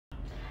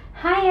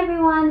Hi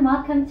everyone,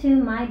 welcome to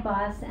my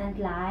boss and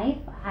life.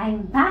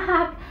 I'm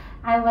back.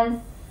 I was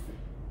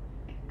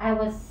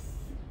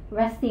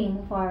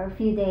resting for a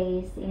few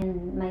days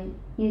in my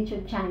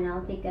YouTube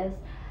channel because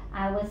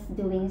I was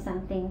doing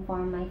something for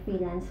my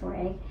freelance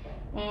work.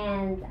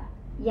 And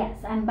yes,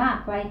 I'm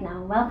back right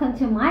now. Welcome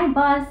to my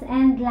boss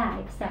and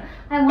life. So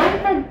I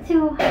wanted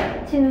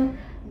to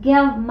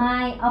give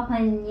my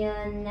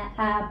opinion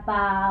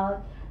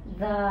about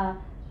the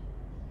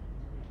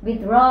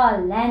withdraw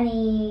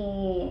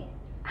Lenny,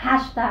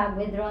 hashtag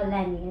withdraw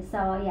Lenny.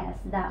 So yes,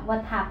 that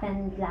what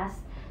happened last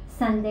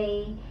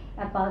Sunday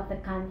about the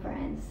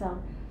conference.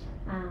 So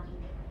um,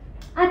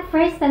 at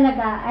first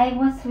talaga I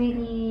was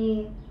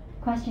really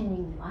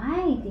questioning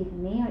why did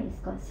Mayor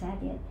Isko said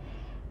it.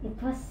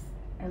 It was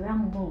a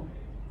wrong move.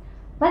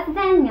 But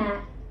then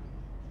nga,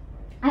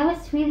 I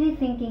was really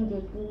thinking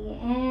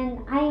deeply, and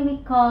I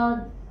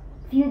recalled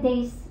few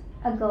days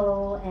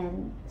ago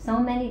and so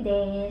many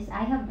days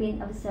I have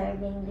been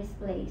observing this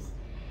place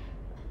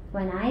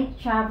when I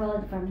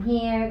traveled from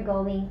here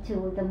going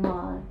to the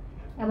mall.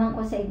 Ewan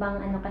ko sa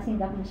ibang kasi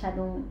hindi ako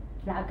masyadong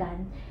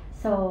laagan.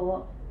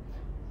 So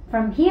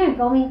from here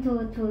going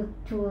to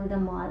the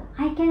mall,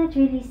 I cannot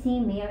really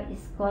see Mayor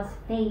Isko's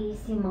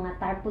face, yung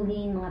mga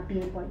tarpaulin, mga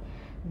billboard.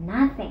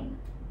 Nothing.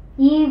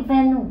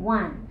 Even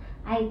one.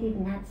 I did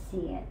not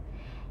see it.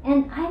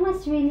 And I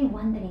was really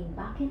wondering,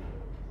 bakit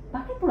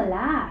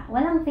wala?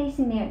 Walang face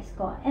si Mayor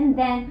Isko. And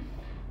then,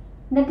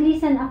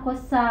 nag-listen ako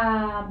sa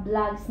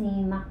vlogs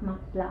ni Mac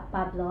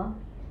Pablo.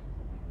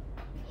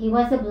 He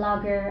was a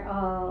blogger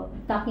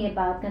talking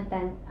about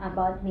content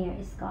about Mayor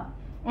Isko.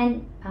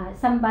 And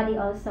somebody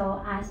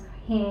also asked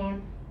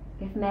him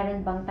if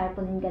meron bang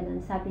tarpaulin ganun.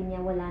 Sabi niya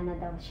wala na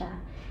daw siya.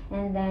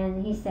 And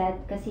then he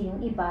said, kasi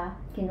yung iba,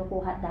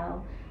 kinukuha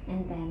daw.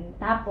 And then,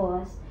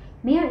 tapos,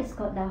 Mayor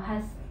Isko daw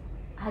has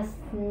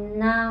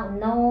now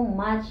no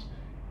much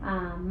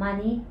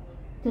money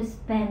to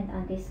spend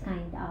on this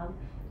kind of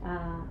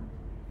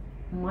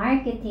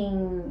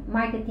marketing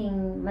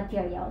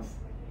materials.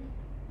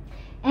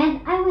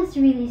 And I was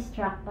really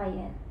struck by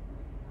it.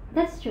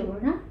 That's true,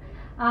 no?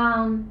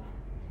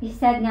 He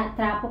said nga,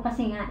 trapo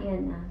kasi nga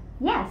yun.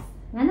 Yes,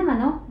 nga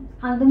naman, no?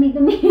 Ang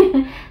dumi-dumi,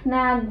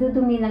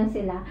 nagdudumi lang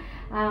sila.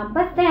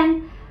 But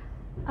then,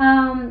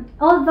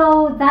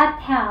 although that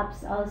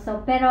helps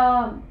also,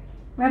 pero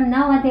from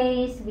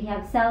nowadays, we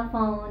have cell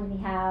phone, we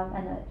have,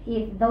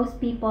 if those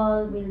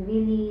people will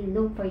really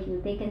look for you,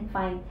 they can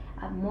find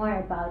more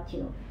about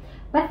you.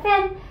 But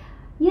then,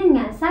 yun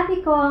nga,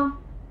 sabi ko,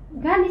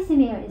 grabe si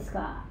Mayor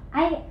Isko.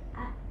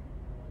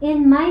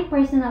 In my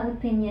personal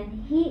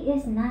opinion, he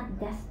is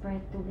not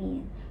desperate to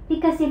win.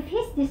 Because if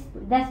he's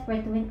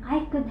desperate to win,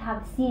 I could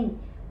have seen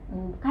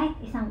kahit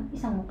isang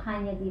mukha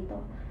niya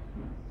dito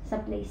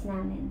sa place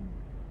namin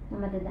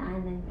na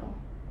madadaanan ko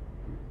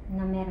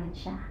na meron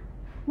siya.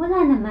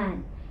 Wala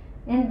naman.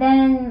 And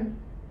then,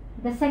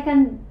 the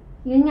second,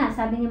 yun nga,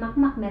 sabi ni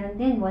Makmak, meron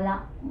din,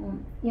 wala,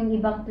 yung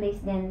ibang place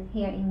din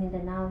here in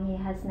Mindanao,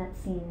 he has not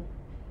seen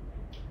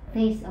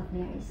face of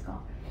Mayor Isko.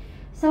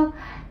 So,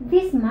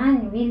 this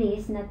man really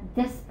is not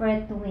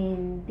desperate to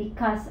win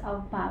because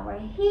of power.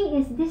 He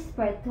is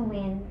desperate to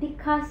win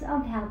because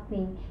of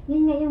helping.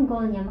 Yun nga yung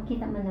goal niya,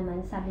 makita mo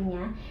naman, sabi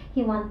niya,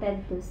 he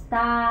wanted to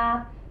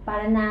stop,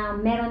 para na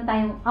meron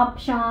tayong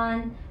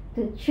option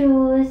to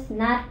choose,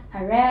 not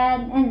a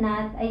red and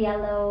not a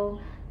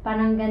yellow,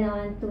 parang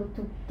ganon,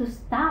 to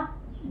stop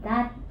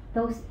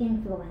those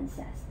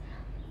influences.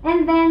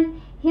 And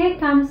then here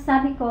comes,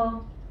 sabi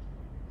ko,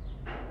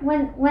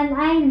 when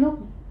I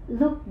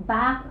look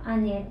back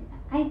on it,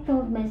 I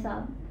told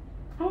myself,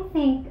 I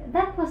think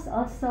that was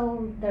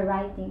also the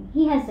right thing.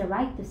 He has the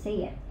right to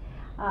say it.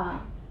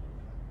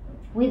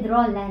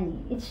 Withdraw Lenny.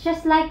 It's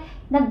just like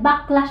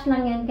nag-backlash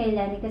lang yan kay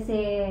Lenny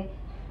kasi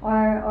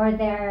or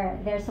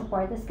their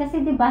supporters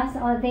kasi diba,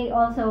 they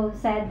also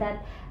said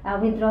that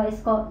withdraw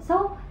Isko.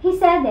 So he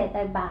said it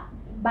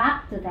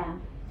back to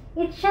them.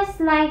 It's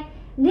just like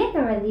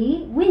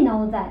literally we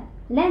know that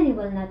Lenny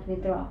will not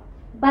withdraw,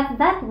 but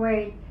that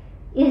word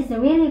is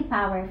really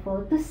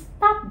powerful to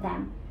stop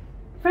them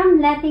from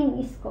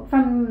letting Isko,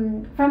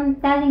 from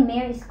telling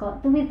Mayor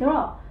Isko to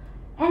withdraw,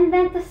 and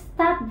then to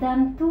stop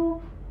them to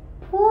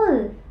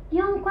pull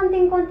yung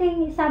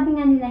konting-konting,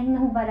 sabi nga nila,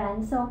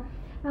 hinahubaran. So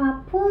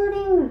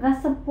pulling the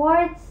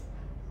supports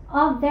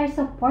of their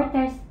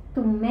supporters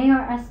to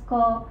Mayor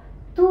Isko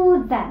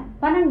to them.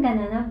 Parang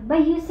ganun, by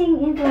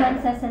using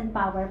influences and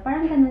power.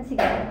 Parang ganun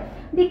siguro.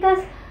 Because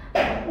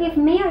if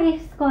Mayor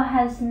Isko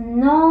has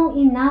no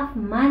enough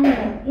money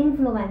and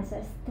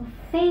influences to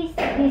face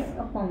his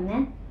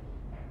opponent,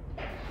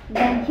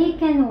 then he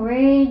can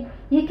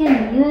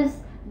use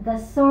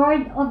the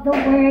sword of the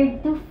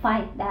word to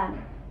fight them.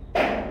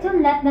 To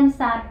let them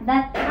stop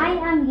that I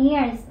am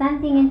here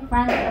standing in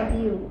front of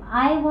you.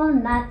 I will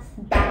not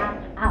back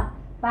up.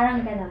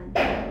 Parang ganon.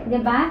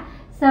 Diba?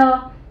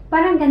 So,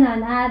 parang ganon.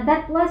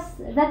 That was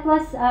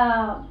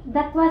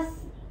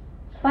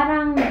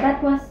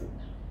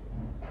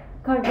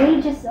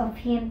courageous of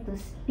him to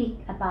speak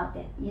about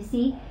it. You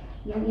see?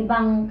 yung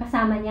ibang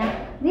kasama niya,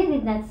 they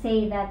did not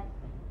say that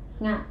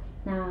nga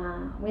na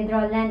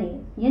withdraw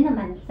Lenny. Yun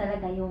naman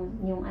talaga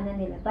yung ano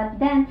nila.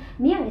 But then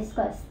Mayor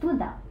Isko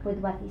stood up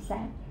with what he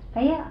said.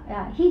 Kaya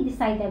he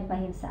decided by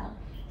himself.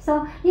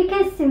 So you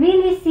can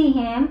really see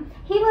him.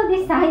 He will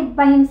decide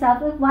by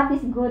himself if what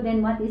is good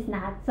and what is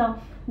not. So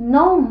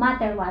no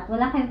matter what,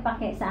 wala kayong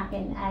pake sa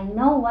akin. I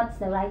know what's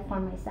the right for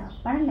myself.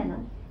 Parang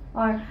ganun.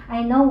 Or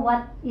I know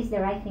what is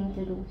the right thing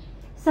to do.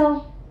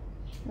 So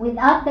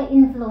without the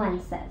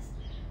influences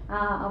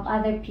of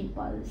other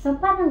people. So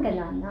parang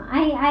ganon, no?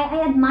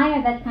 I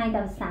admire that kind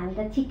of stand,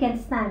 that he can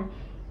stand.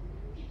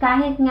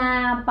 Kahit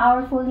nga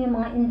powerful yung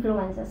mga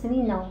influences,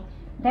 we know,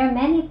 there are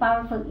many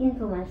powerful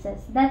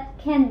influences that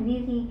can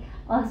really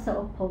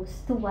also oppose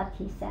to what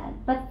he said.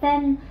 But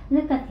then,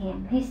 look at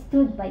him, he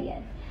stood by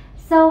it.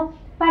 So,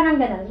 parang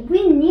ganon,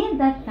 we need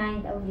that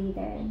kind of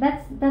leader.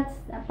 That's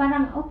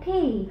parang,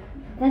 okay,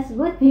 that's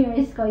good,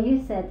 Isko,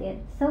 you said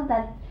it. So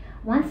that,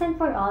 once and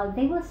for all,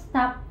 they will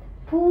stop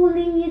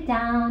pulling you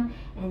down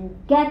and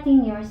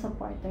getting your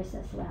supporters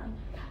as well.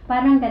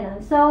 Parang ganon.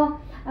 So,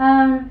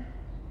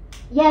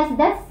 yes,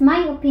 that's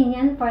my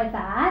opinion for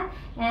that.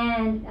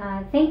 And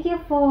thank you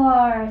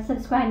for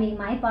subscribing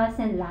my Boss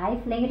and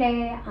Life.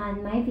 Later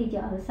on my video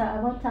also, I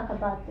will talk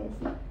about this.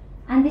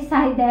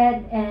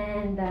 Undecided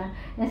and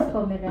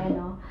Isko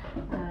Moreno.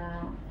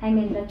 I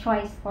mean the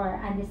choice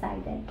for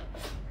undecided.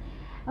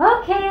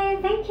 Okay,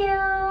 thank you.